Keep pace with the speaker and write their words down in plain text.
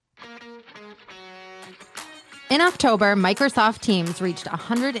In October, Microsoft Teams reached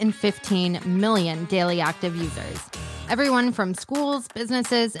 115 million daily active users. Everyone from schools,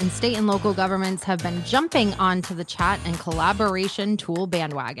 businesses, and state and local governments have been jumping onto the chat and collaboration tool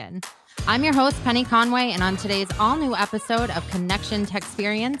bandwagon. I'm your host, Penny Conway, and on today's all-new episode of Connection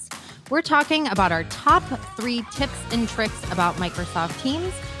Techsperience, we're talking about our top 3 tips and tricks about Microsoft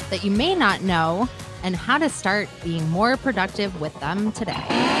Teams that you may not know and how to start being more productive with them today.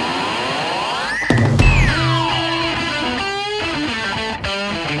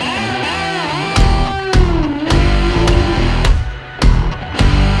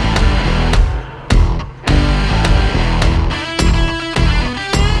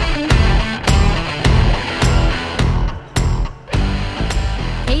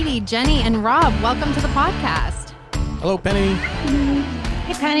 Jenny and Rob, welcome to the podcast. Hello, Penny.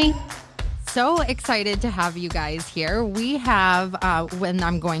 Hey, Penny. So excited to have you guys here. We have, when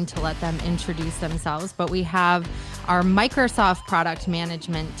I'm going to let them introduce themselves, but we have our Microsoft product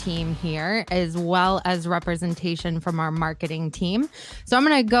management team here, as well as representation from our marketing team. So I'm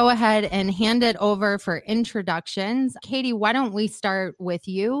going to go ahead and hand it over for introductions. Katie, why don't we start with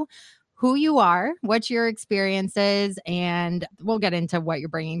you? Who you are, what your experience is, and we'll get into what you're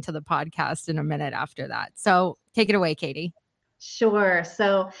bringing to the podcast in a minute after that. So take it away, Katie. Sure.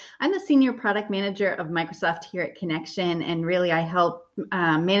 So I'm the Senior Product Manager of Microsoft here at Connection, and really I help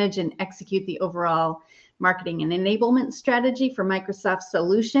manage and execute the overall marketing and enablement strategy for Microsoft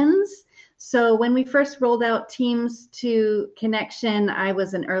solutions. So when we first rolled out Teams to Connection, I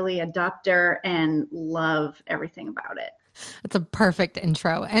was an early adopter and love everything about it. That's a perfect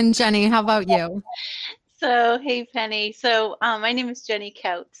intro. And Jenny, how about you? So, hey, Penny. So my name is Jenny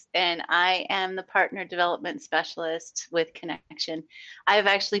Kautz, and I am the Partner Development Specialist with Connection. I've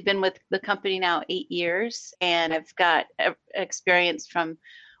actually been with the company now 8 years, and I've got experience from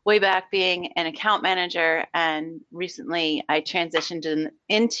way back being an account manager, and recently I transitioned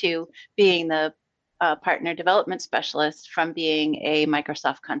into being the Partner Development Specialist from being a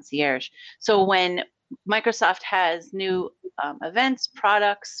Microsoft concierge. So when Microsoft has new events,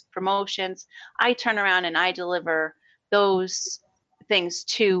 products, promotions, I turn around and I deliver those things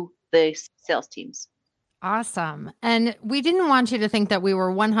to the sales teams. Awesome. And we didn't want you to think that we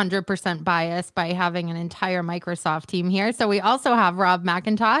were 100% biased by having an entire Microsoft team here. So we also have Rob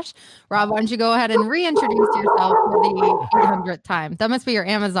McIntosh. Rob, why don't you go ahead and reintroduce yourself for the 800th time? That must be your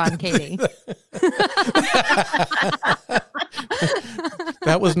Amazon, Katie.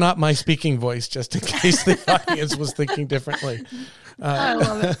 That was not my speaking voice, just in case the audience was thinking differently. I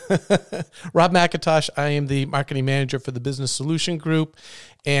love it. Rob McIntosh, I am the marketing manager for the Business Solution Group.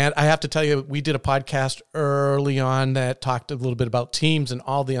 And I have to tell you, we did a podcast early on that talked a little bit about Teams and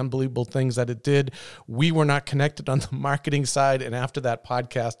all the unbelievable things that it did. We were not connected on the marketing side. And after that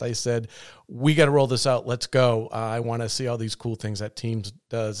podcast, I said, we got to roll this out. Let's go. I want to see all these cool things that Teams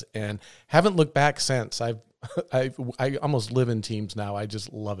does, and haven't looked back since. I almost live in Teams now. I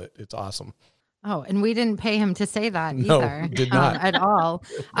just love it. It's awesome. Oh, and we didn't pay him to say that either. No, did not. At all.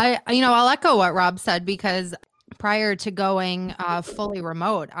 I'll echo what Rob said, because prior to going fully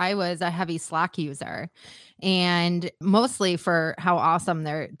remote, I was a heavy Slack user, and mostly for how awesome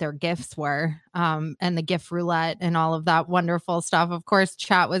their GIFs were, and the GIF roulette and all of that wonderful stuff. Of course,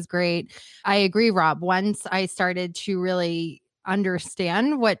 chat was great. I agree, Rob. Once I started to really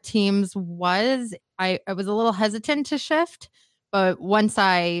understand what Teams was, I was a little hesitant to shift. But once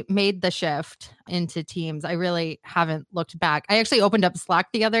I made the shift into Teams, I really haven't looked back. I actually opened up Slack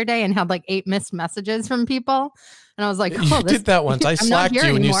the other day and had like 8 missed messages from people. And I was like, you did that once. I slacked you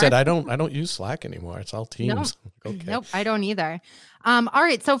and you said, I don't use Slack anymore. It's all Teams. Nope. Okay. Nope, I don't either. All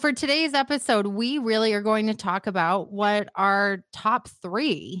right. So for today's episode, we really are going to talk about what our top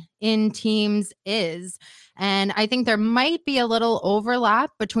 3 in Teams is. And I think there might be a little overlap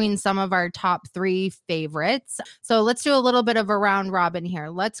between some of our top 3 favorites. So let's do a little bit of a round robin here.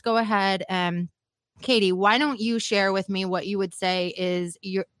 Let's go ahead and Katie, why don't you share with me what you would say is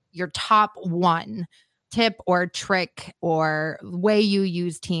your top 1 tip or trick or way you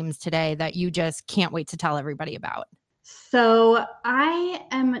use Teams today that you just can't wait to tell everybody about? So I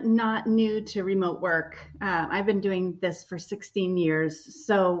am not new to remote work. I've been doing this for 16 years.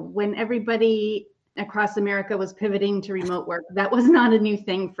 So when everybody across America was pivoting to remote work, that was not a new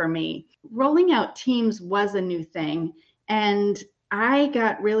thing for me. Rolling out Teams was a new thing. And I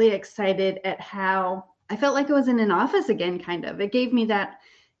got really excited at how I felt like I was in an office again, kind of. It gave me that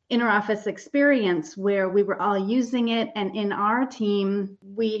inter-office experience where we were all using it. And in our team,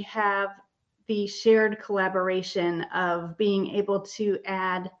 we have the shared collaboration of being able to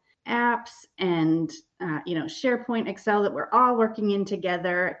add apps and SharePoint, Excel that we're all working in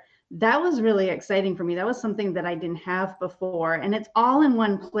together. that was really exciting for me. That was something that I didn't have before, and it's all in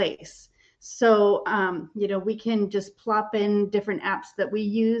one place. So, we can just plop in different apps that we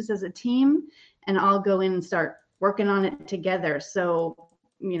use as a team and I'll go in and start working on it together. So,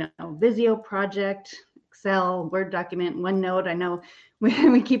 Visio, Project, Excel, Word document, OneNote. I know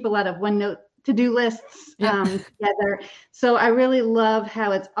we keep a lot of OneNote to-do lists together. So I really love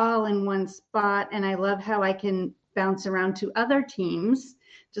how it's all in one spot, and I love how I can bounce around to other teams,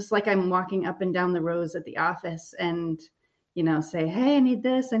 just like I'm walking up and down the rows at the office and, say, hey, I need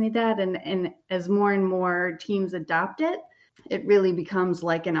this, I need that. And as more and more teams adopt it, it really becomes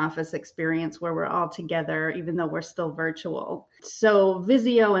like an office experience where we're all together, even though we're still virtual. So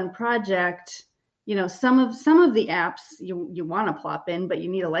Visio and Project, some of the apps you want to plop in, but you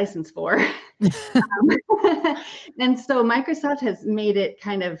need a license for. And so Microsoft has made it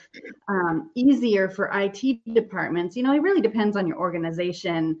kind of easier for IT departments. It really depends on your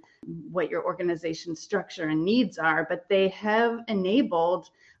organization, what your organization structure and needs are, but they have enabled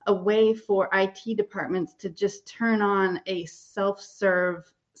a way for IT departments to just turn on a self-serve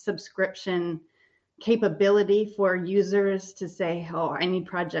subscription capability for users to say, oh, I need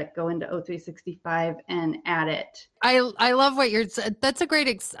project, go into O365 and add it. I love what that's a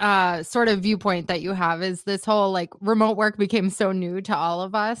great sort of viewpoint that you have, is this whole like remote work became so new to all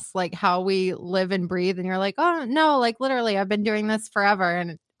of us, like how we live and breathe. And you're like, oh no, like literally I've been doing this forever.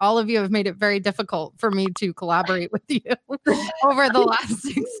 And all of you have made it very difficult for me to collaborate with you over the last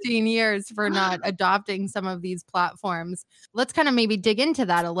 16 years for not adopting some of these platforms. Let's kind of maybe dig into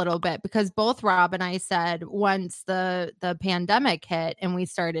that a little bit, because both Rob and I said once the pandemic hit and we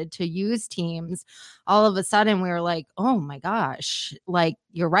started to use Teams, all of a sudden we were like, oh my gosh, like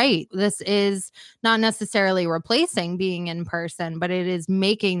you're right. This is not necessarily replacing being in person, but it is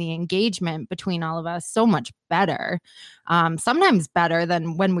making the engagement between all of us so much better. Sometimes better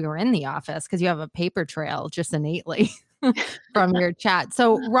than when we were in the office, because you have a paper trail just innately from your chat.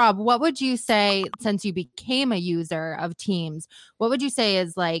 So Rob, what would you say, since you became a user of Teams, what would you say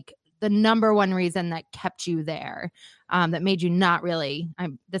is like the number one reason that kept you there, that made you not really,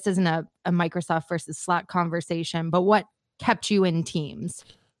 this isn't a Microsoft versus Slack conversation, but what kept you in Teams?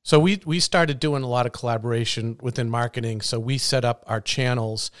 So we started doing a lot of collaboration within marketing. So we set up our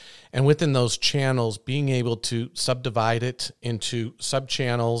channels, and within those channels, being able to subdivide it into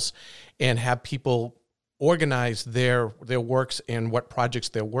sub-channels and have people organize their works and what projects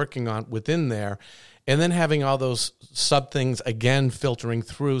they're working on within there. And then having all those sub things again filtering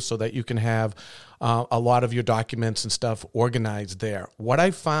through so that you can have a lot of your documents and stuff organized there. What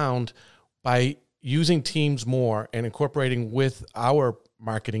I found by using Teams more and incorporating with our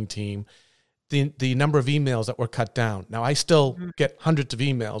marketing team, the number of emails that were cut down. Now I still get hundreds of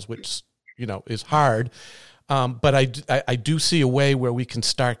emails, which is hard, but I do see a way where we can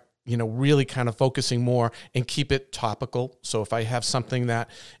start really kind of focusing more and keep it topical. So if I have something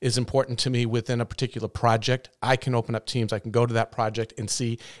that is important to me within a particular project, I can open up Teams. I can go to that project and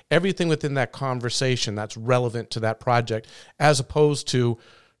see everything within that conversation that's relevant to that project, as opposed to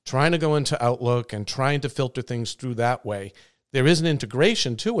trying to go into Outlook and trying to filter things through that way. There is an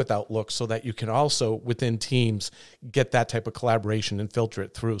integration too with Outlook so that you can also within Teams get that type of collaboration and filter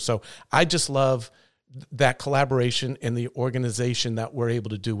it through. So I just love that collaboration and the organization that we're able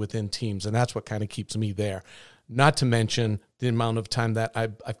to do within Teams. And that's what kind of keeps me there. Not to mention the amount of time that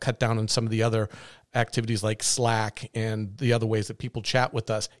I've cut down on some of the other activities like Slack and the other ways that people chat with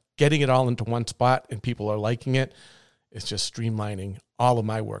us. Getting it all into one spot and people are liking it, it's just streamlining all of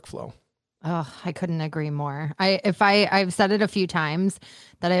my workflow. Oh, I couldn't agree more. I've said it a few times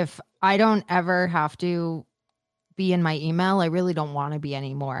that if I don't ever have to be in my email, I really don't want to be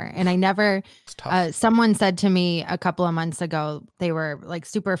anymore. And I never, someone said to me a couple of months ago, they were like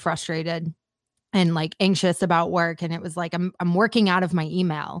super frustrated and like anxious about work. And it was like, I'm working out of my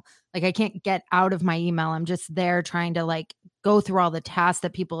email. Like I can't get out of my email. I'm just there trying to like go through all the tasks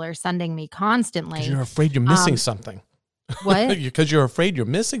that people are sending me constantly. 'Cause you're afraid you're missing something. What? Because you're afraid you're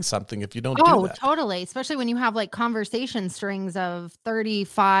missing something if you don't do that. Oh, totally. Especially when you have like conversation strings of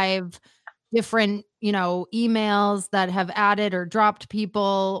 35 different, emails that have added or dropped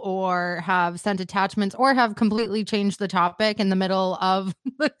people or have sent attachments or have completely changed the topic in the middle of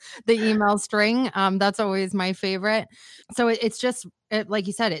the email string. That's always my favorite. So it's just, like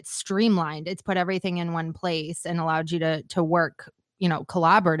you said, it's streamlined. It's put everything in one place and allowed you to work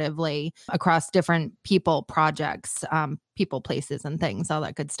collaboratively across different people, projects, people, places, and things, all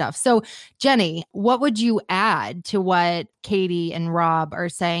that good stuff. So Jenny, what would you add to what Katie and Rob are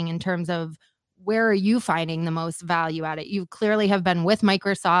saying in terms of where are you finding the most value at it? You clearly have been with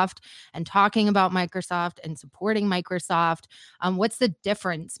Microsoft and talking about Microsoft and supporting Microsoft. What's the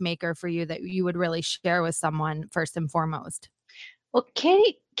difference maker for you that you would really share with someone first and foremost? Well,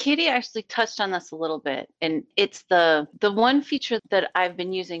 Katie actually touched on this a little bit, and it's the one feature that I've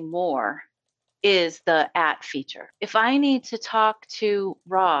been using more is the @ feature. If I need to talk to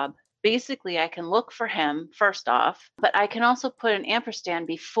Rob, basically I can look for him first off, but I can also put an ampersand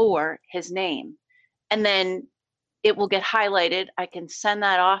before his name, and then it will get highlighted. I can send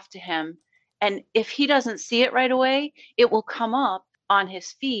that off to him, and if he doesn't see it right away, it will come up on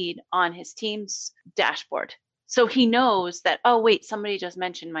his feed on his Teams dashboard. So he knows that, oh, wait, somebody just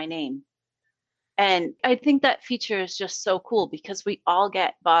mentioned my name. And I think that feature is just so cool because we all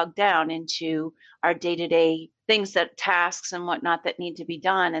get bogged down into our day-to-day things, that tasks and whatnot that need to be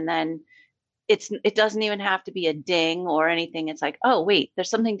done. And then it doesn't even have to be a ding or anything. It's like, oh, wait, there's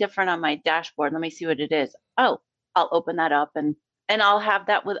something different on my dashboard. Let me see what it is. Oh, I'll open that up, and I'll have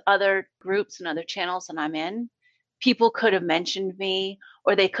that with other groups and other channels that I'm in. People could have mentioned me,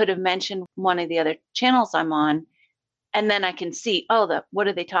 or they could have mentioned one of the other channels I'm on. And then I can see, oh, what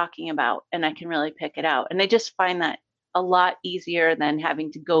are they talking about? And I can really pick it out. And I just find that a lot easier than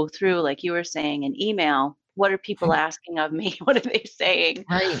having to go through, like you were saying, an email. What are people asking of me? What are they saying?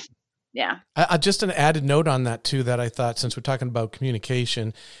 Right. Yeah. Just an added note on that too, that I thought, since we're talking about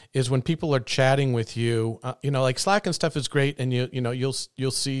communication, is when people are chatting with you, like Slack and stuff is great, and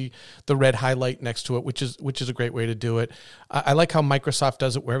you'll see the red highlight next to it, which is a great way to do it. I like how Microsoft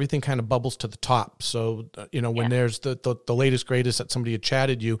does it, where everything kind of bubbles to the top. So when there's the latest greatest that somebody had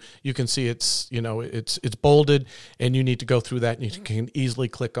chatted you can see it's bolded, and you need to go through that, and you can easily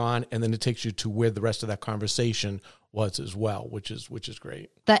click on, and then it takes you to where the rest of that conversation was as well, which is great.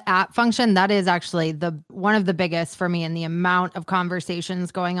 The @ function, that is actually one of the biggest for me, in the amount of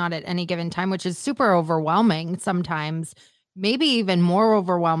conversations going on at any given time, which is super overwhelming sometimes, maybe even more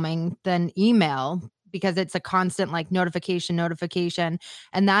overwhelming than email, because it's a constant like notification.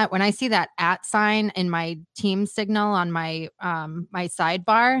 And that when I see that @ sign in my team signal on my my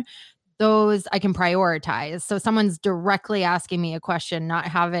sidebar, those I can prioritize. So someone's directly asking me a question, not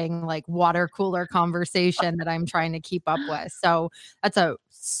having like water cooler conversation that I'm trying to keep up with. So that's a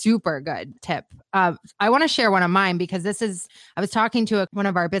super good tip. I want to share one of mine, because I was talking to one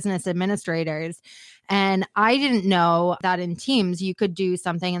of our business administrators, and I didn't know that in Teams you could do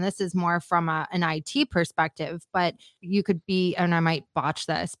something, and this is more from an IT perspective, but you could be, and I might botch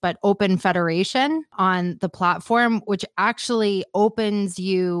this, but open federation on the platform, which actually opens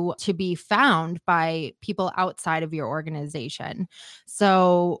you to be found by people outside of your organization.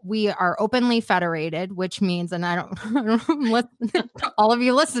 So we are openly federated, which means, and I don't all of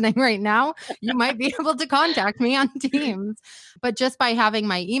you listening right now, you might be able to contact me on Teams, but just by having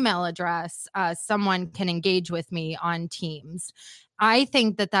my email address, someone can engage with me on Teams. I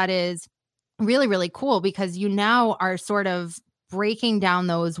think that is really, really cool, because you now are sort of breaking down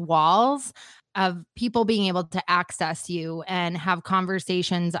those walls of people being able to access you and have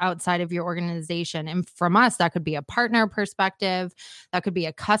conversations outside of your organization. And from us, that could be a partner perspective, that could be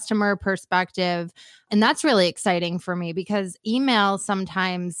a customer perspective. And that's really exciting for me, because email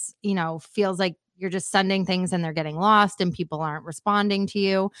sometimes, feels like you're just sending things and they're getting lost and people aren't responding to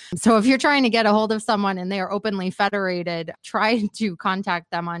you. So if you're trying to get a hold of someone and they are openly federated, try to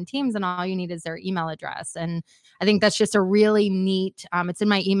contact them on Teams, and all you need is their email address. And I think that's just a really neat, it's in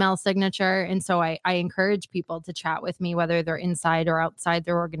my email signature. And so I encourage people to chat with me, whether they're inside or outside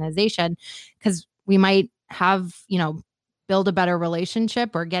their organization, because we might have, build a better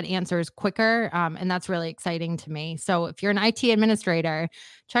relationship or get answers quicker. And that's really exciting to me. So if you're an IT administrator,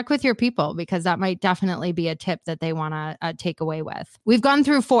 check with your people, because that might definitely be a tip that they want to take away with. We've gone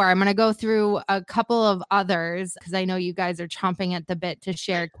through 4. I'm going to go through a couple of others, because I know you guys are chomping at the bit to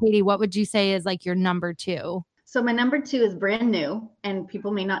share. Katie, what would you say is like your number 2? So my number 2 is brand new, and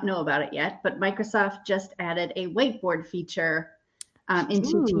people may not know about it yet, but Microsoft just added a whiteboard feature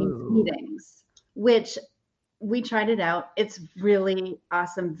into Teams meetings, which we tried it out. It's really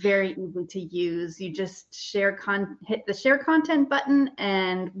awesome, very easy to use. You just hit the share content button,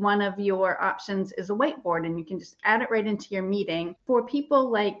 and one of your options is a whiteboard, and you can just add it right into your meeting. For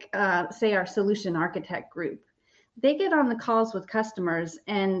people like, say, our solution architect group, they get on the calls with customers,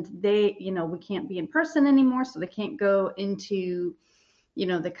 and they, we can't be in person anymore, so they can't go into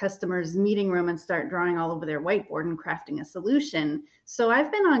the customer's meeting room and start drawing all over their whiteboard and crafting a solution. So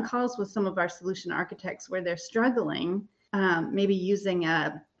I've been on calls with some of our solution architects where they're struggling, maybe using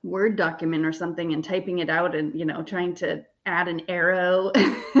a Word document or something and typing it out and, trying to add an arrow.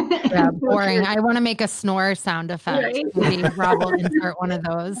 Yeah, boring. I want to make a snore sound effect. Right. Maybe Rob will insert one of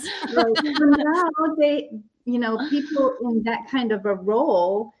those. Right. So now people in that kind of a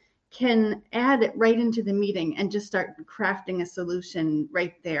role can add it right into the meeting and just start crafting a solution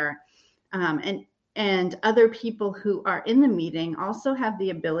right there. And other people who are in the meeting also have the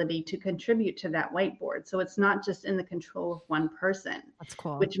ability to contribute to that whiteboard. So it's not just in the control of one person. That's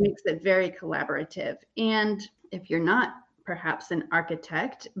cool. Which makes it very collaborative. And if you're not perhaps an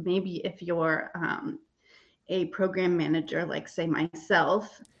architect, maybe if you're a program manager, like say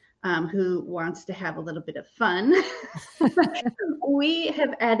myself, who wants to have a little bit of fun, we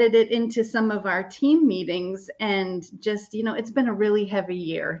have added it into some of our team meetings, and just, it's been a really heavy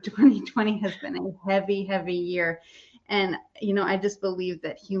year. 2020 has been a heavy, heavy year. And, I just believe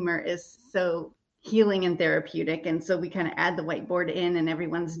that humor is so healing and therapeutic. And so we kind of add the whiteboard in, and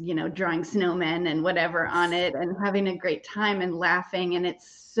everyone's, drawing snowmen and whatever on it and having a great time and laughing. And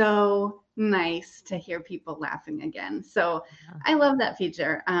it's so nice to hear people laughing again. So I love that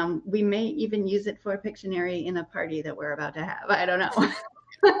feature. We may even use it for Pictionary in a party that we're about to have. I don't know.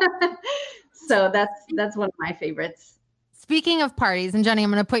 So that's one of my favorites. Speaking of parties, and Jenny, I'm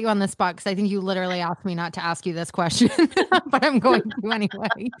going to put you on the spot because I think you literally asked me not to ask you this question, but I'm going to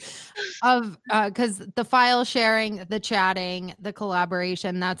anyway. Because the file sharing, the chatting, the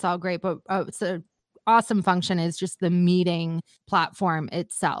collaboration, that's all great. But it's an awesome function is just the meeting platform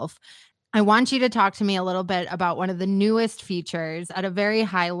itself. I want you to talk to me a little bit about one of the newest features at a very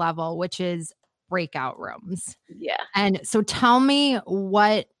high level, which is breakout rooms. Yeah. And so tell me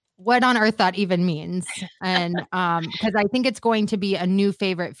what on earth that even means. And because I think it's going to be a new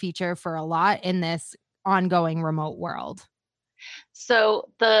favorite feature for a lot in this ongoing remote world.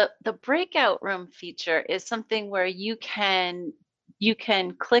 So the breakout room feature is something where you can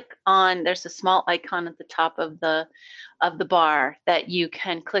click on, there's a small icon at the top of the bar that you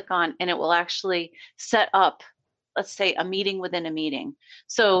can click on, and it will actually set up, let's say, a meeting within a meeting.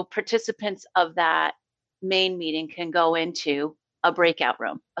 So participants of that main meeting can go into a breakout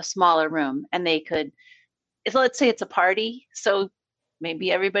room, a smaller room, and they could, let's say it's a party. So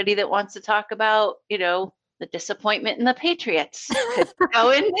maybe everybody that wants to talk about, the disappointment in the Patriots could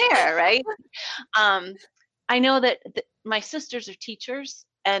go in there, right? I know that my sisters are teachers,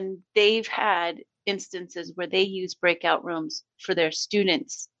 and they've had instances where they use breakout rooms for their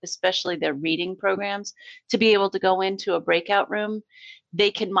students, especially their reading programs, to be able to go into a breakout room. They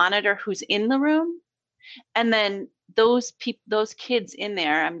can monitor who's in the room, and then those kids in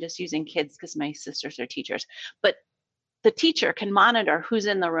there, I'm just using kids because my sisters are teachers, but the teacher can monitor who's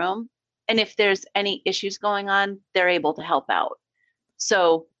in the room, and if there's any issues going on, they're able to help out.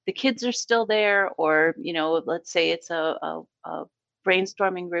 So the kids are still there, or let's say it's a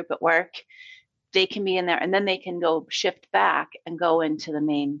brainstorming group at work, they can be in there, and then they can go shift back and go into the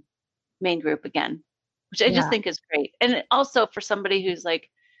main group again, which I just think is great. And also for somebody who's like,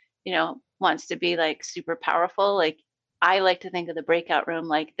 wants to be like super powerful, like I like to think of the breakout room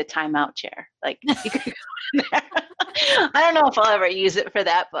like the timeout chair. Like you could go in there. I don't know if I'll ever use it for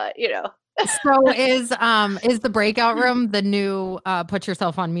that, but So is the breakout room the new put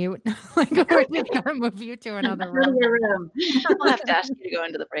yourself on mute? Like we're just gonna move you to another room. I'll have to ask you to go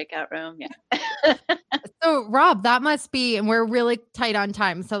into the breakout room. Yeah. So Rob, that must be, and we're really tight on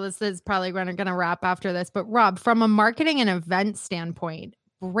time, so this is probably gonna wrap after this. But Rob, from a marketing and event standpoint,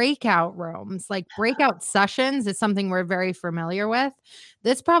 breakout rooms, like breakout sessions, is something we're very familiar with.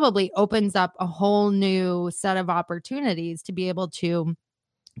 This probably opens up a whole new set of opportunities to be able to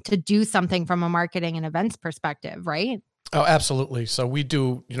do something from a marketing and events perspective, right? Oh, absolutely. So we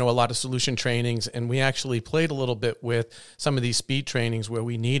do, a lot of solution trainings, and we actually played a little bit with some of these speed trainings where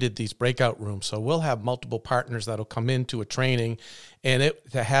we needed these breakout rooms. So we'll have multiple partners that'll come into a training, and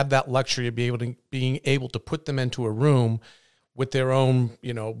to have that luxury of being able to put them into a room with their own,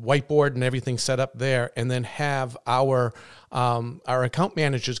 whiteboard and everything set up there, and then have our account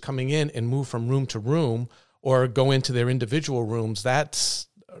managers coming in and move from room to room or go into their individual rooms. That's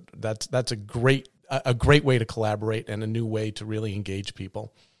a great way to collaborate and a new way to really engage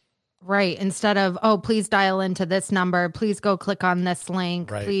people. Right. Instead of, please dial into this number, please go click on this link,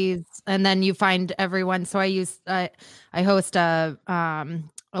 right, please. And then you find everyone. So I host a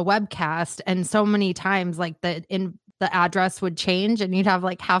webcast, and so many times like the address would change and you'd have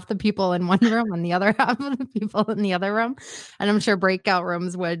like half the people in one room and the other half of the people in the other room. And I'm sure breakout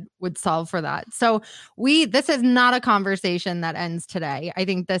rooms would solve for that. So this is not a conversation that ends today. I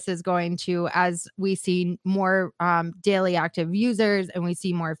think this is going to, as we see more daily active users and we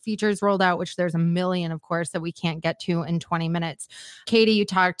see more features rolled out, which there's a million, of course, that we can't get to in 20 minutes. Katie, you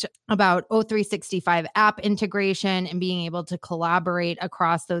talked about O365 app integration and being able to collaborate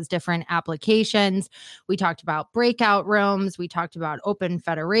across those different applications. We talked about breakout rooms. We talked about open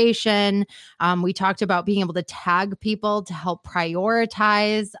federation. We talked about being able to tag people to help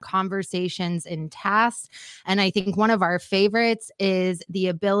prioritize conversations and tasks. And I think one of our favorites is the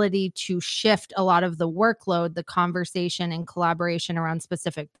ability to shift a lot of the workload, the conversation and collaboration around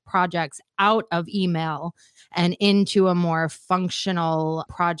specific projects out of email and into a more functional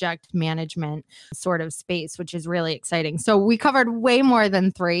project management sort of space, which is really exciting. So we covered way more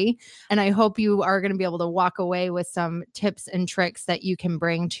than 3, and I hope you are going to be able to walk away with some tips and tricks that you can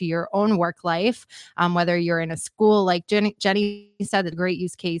bring to your own work life, whether you're in a school, like Jenny said, a great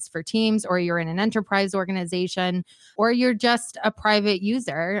use case for Teams, or you're in an enterprise organization, or you're just a private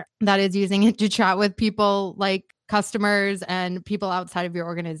user that is using it to chat with people like customers and people outside of your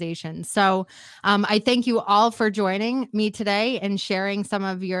organization. So I thank you all for joining me today and sharing some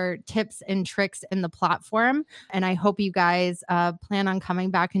of your tips and tricks in the platform. And I hope you guys plan on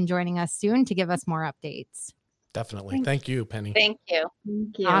coming back and joining us soon to give us more updates. Definitely. Thank you, Penny. Thank you.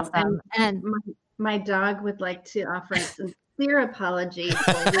 Thank you. Awesome. And my dog would like to offer a sincere apology.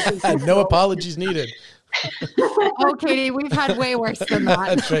 No apologies needed. Oh, Katie, we've had way worse than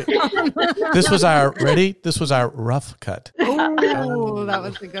that. That's right. This was our rough cut. Oh, that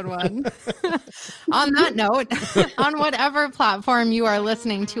was a good one. On that note, on whatever platform you are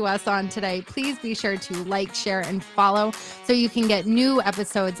listening to us on today, please be sure to like, share, and follow so you can get new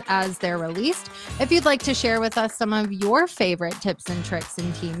episodes as they're released. If you'd like to share with us some of your favorite tips and tricks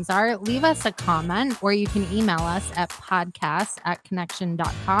in Teams are, leave us a comment, or you can email us at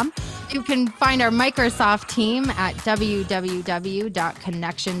podcast@connection.com. You can find our Microsoft team at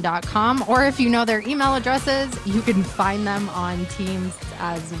www.connection.com, or if you know their email addresses, you can find them on Teams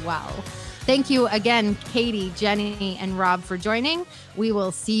as well. Thank you again, Katie, Jenny, and Rob, for joining. We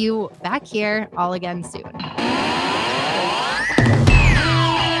will see you back here all again soon.